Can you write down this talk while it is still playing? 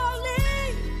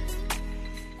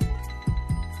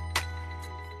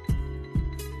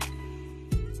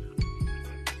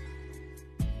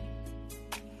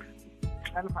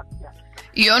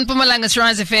You're on Mpumalanga's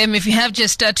Rise FM. If you have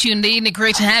just tuned in,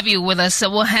 great to have you with us.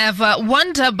 We'll have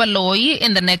Wanda Baloyi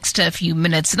in the next few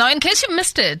minutes. Now, in case you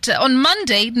missed it, on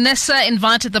Monday, NESA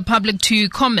invited the public to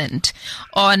comment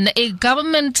on a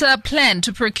government plan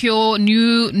to procure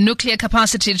new nuclear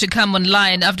capacity to come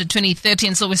online after 2030.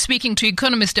 And so we're speaking to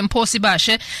economist Mpho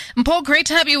Sibashe. Mpho, great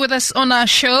to have you with us on our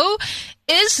show.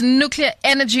 Is nuclear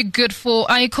energy good for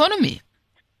our economy?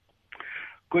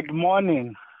 Good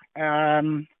morning.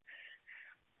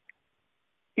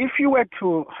 If you were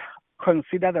to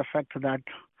consider the fact that,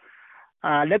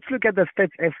 let's look at the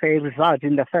State SA result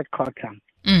in the third quarter.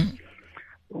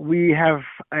 We have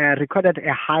recorded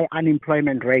a high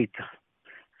unemployment rate.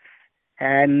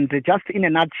 And just in a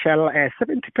nutshell,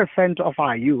 70% of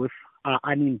our youth are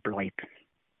unemployed.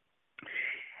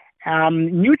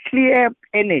 Nuclear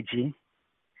energy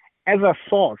as a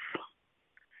source,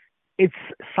 it's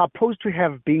supposed to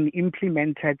have been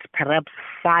implemented perhaps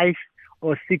 5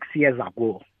 or 6 years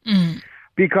ago.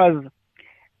 Because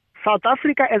South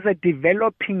Africa as a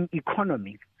developing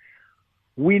economy,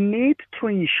 we need to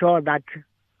ensure that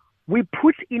we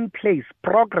put in place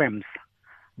programs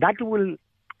that will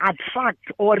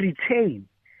attract or retain,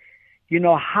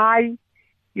 high,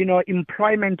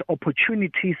 employment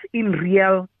opportunities in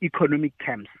real economic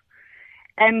terms.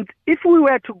 And if we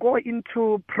were to go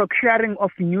into procuring of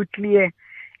nuclear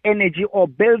energy or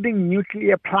building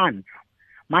nuclear plants,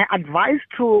 my advice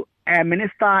to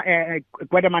Minister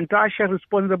Gwede Mantashe,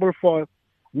 responsible for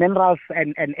minerals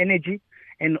and energy,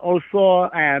 and also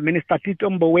Minister Tito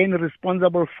Mboweni,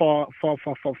 responsible for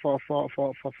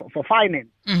finance,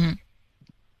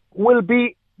 will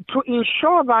be to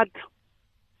ensure that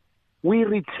we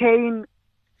retain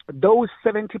those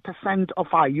 70% of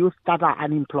our youth that are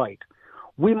unemployed.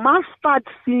 We must start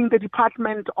seeing the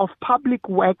Department of Public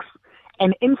Works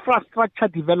and Infrastructure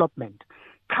Development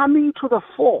coming to the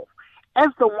fore as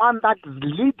the one that's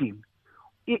leading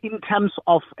in terms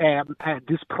of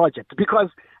this project, because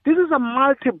this is a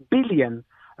multi-billion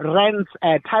rand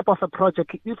type of a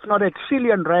project, if not a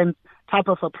trillion rand type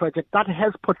of a project that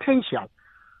has potential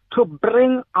to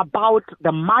bring about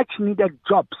the much-needed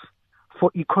jobs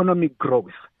for economic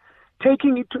growth.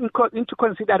 Taking it into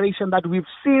consideration that we've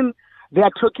seen they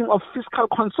are talking of fiscal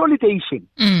consolidation.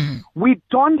 We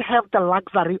don't have the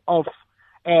luxury of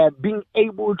being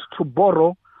able to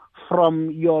borrow from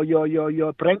your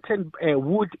Bretton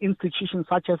Woods institutions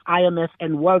such as IMF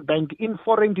and World Bank in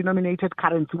foreign denominated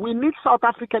currency. We need South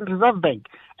African Reserve Bank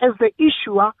as the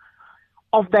issuer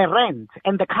of the rand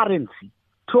and the currency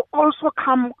to also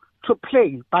come to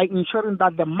play by ensuring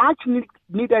that the much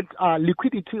needed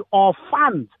liquidity or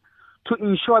funds to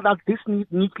ensure that this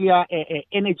nuclear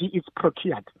energy is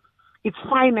procured. It's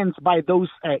financed by those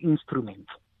instruments.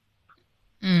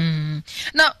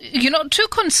 Now, two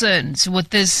concerns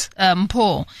with this,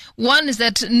 Mpho. One is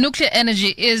that nuclear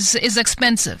energy is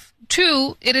expensive.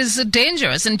 Two, it is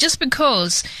dangerous. And just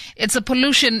because its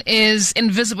pollution is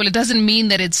invisible, it doesn't mean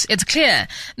that it's clear.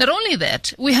 Not only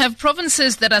that, we have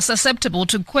provinces that are susceptible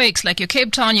to quakes like your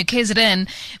Cape Town, your KZN.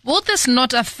 Will this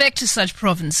not affect such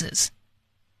provinces?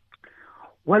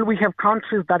 Well, we have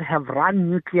countries that have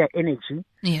run nuclear energy,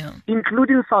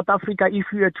 including South Africa,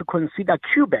 if you were to consider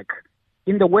Quebec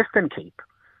in the Western Cape,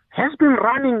 has been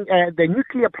running the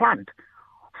nuclear plant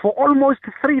for almost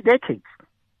 3 decades.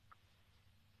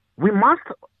 We must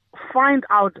find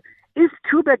out if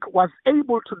Quebec was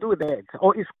able to do that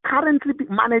or is currently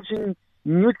managing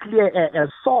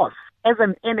nuclear source as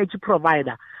an energy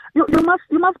provider. You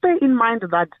must bear in mind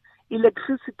that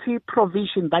electricity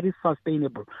provision that is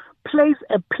sustainable plays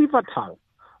a pivotal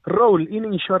role in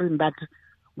ensuring that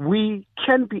we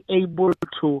can be able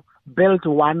to build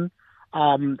one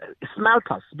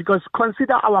smelters, because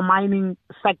consider our mining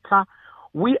sector.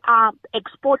 We are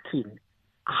exporting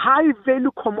high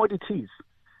value commodities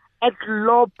at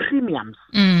low premiums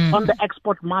on the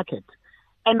export market.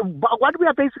 And what we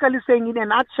are basically saying in a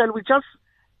nutshell, we're just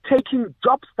taking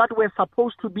jobs that were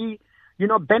supposed to be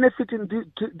benefiting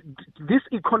this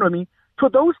economy to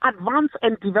those advanced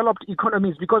and developed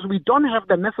economies, because we don't have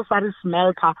the necessary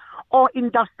smelter or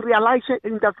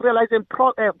industrializing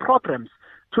programs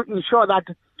to ensure that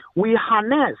we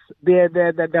harness the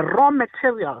raw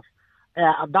materials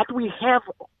that we have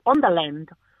on the land,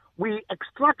 we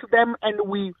extract them and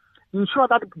we ensure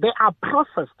that they are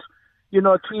processed, to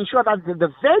ensure that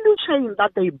the value chain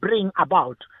that they bring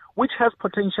about, which has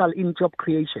potential in job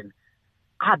creation,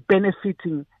 are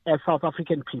benefiting South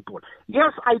African people.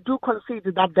 Yes, I do concede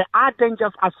that there are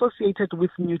dangers associated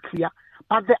with nuclear,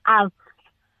 but there are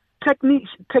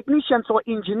technicians or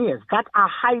engineers that are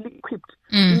highly equipped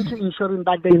into ensuring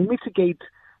that they mitigate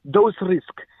those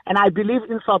risks. And I believe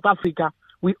in South Africa,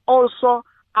 we also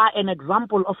are an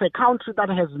example of a country that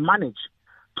has managed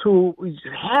to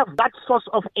have that source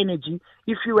of energy,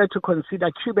 if you were to consider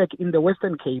Quebec in the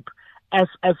Western Cape as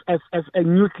a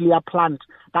nuclear plant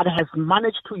that has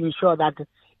managed to ensure that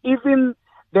even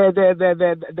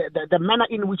the manner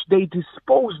in which they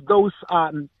dispose those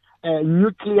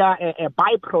nuclear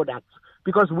byproducts,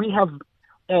 because we have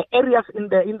areas in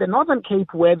the Northern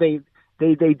Cape where they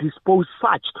dispose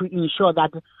such to ensure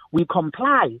that we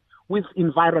comply with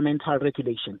environmental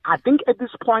regulation. I think at this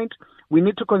point we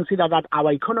need to consider that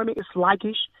our economy is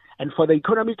sluggish, and for the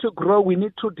economy to grow, we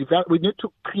need to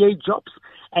create jobs,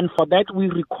 and for that we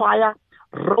require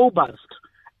robust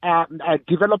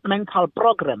developmental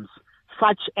programs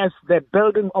such as the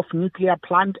building of nuclear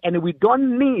plant, and we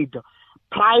don't need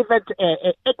private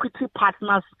equity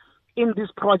partners in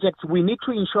these projects. We need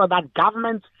to ensure that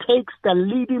government takes the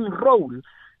leading role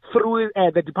through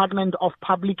the Department of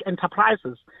Public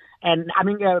Enterprises, and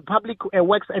Public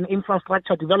Works and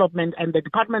Infrastructure Development, and the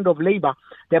Department of Labor.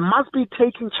 They must be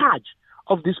taking charge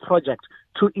of this project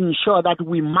to ensure that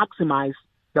we maximize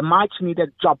the much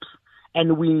needed jobs,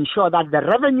 and we ensure that the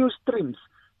revenue streams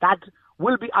that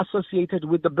will be associated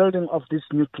with the building of this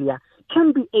nuclear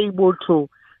can be able to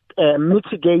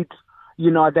mitigate,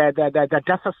 the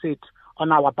deficit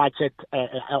on our budget,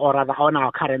 or rather on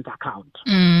our current account.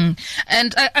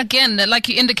 And again, like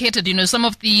you indicated, some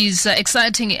of these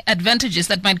exciting advantages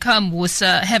that might come with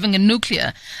having a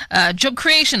nuclear job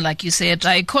creation, like you said,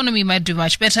 our economy might do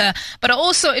much better, but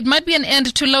also it might be an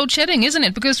end to load shedding, isn't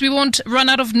it? Because we won't run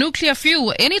out of nuclear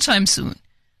fuel anytime soon.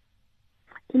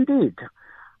 Indeed.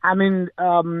 I'm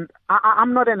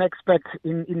not an expert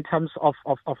in terms of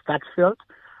that field.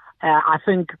 I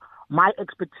think my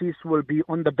expertise will be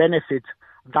on the benefit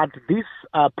that this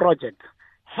project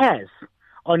has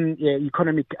on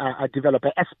economic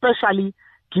development, especially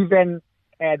given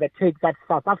the take that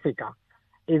South Africa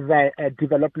is a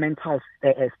developmental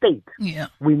state. Yeah.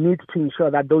 We need to ensure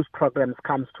that those programs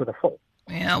come to the fore.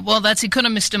 Yeah, well, that's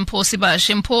economist Mpho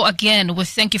Sibashi. Mpho, again, we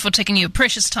thank you for taking your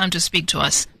precious time to speak to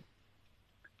us.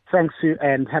 Thanks, you,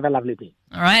 and have a lovely day.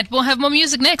 All right, we'll have more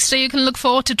music next, so you can look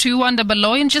forward to 2 Wonder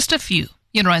Baloyi in just a few.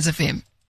 Rise FM.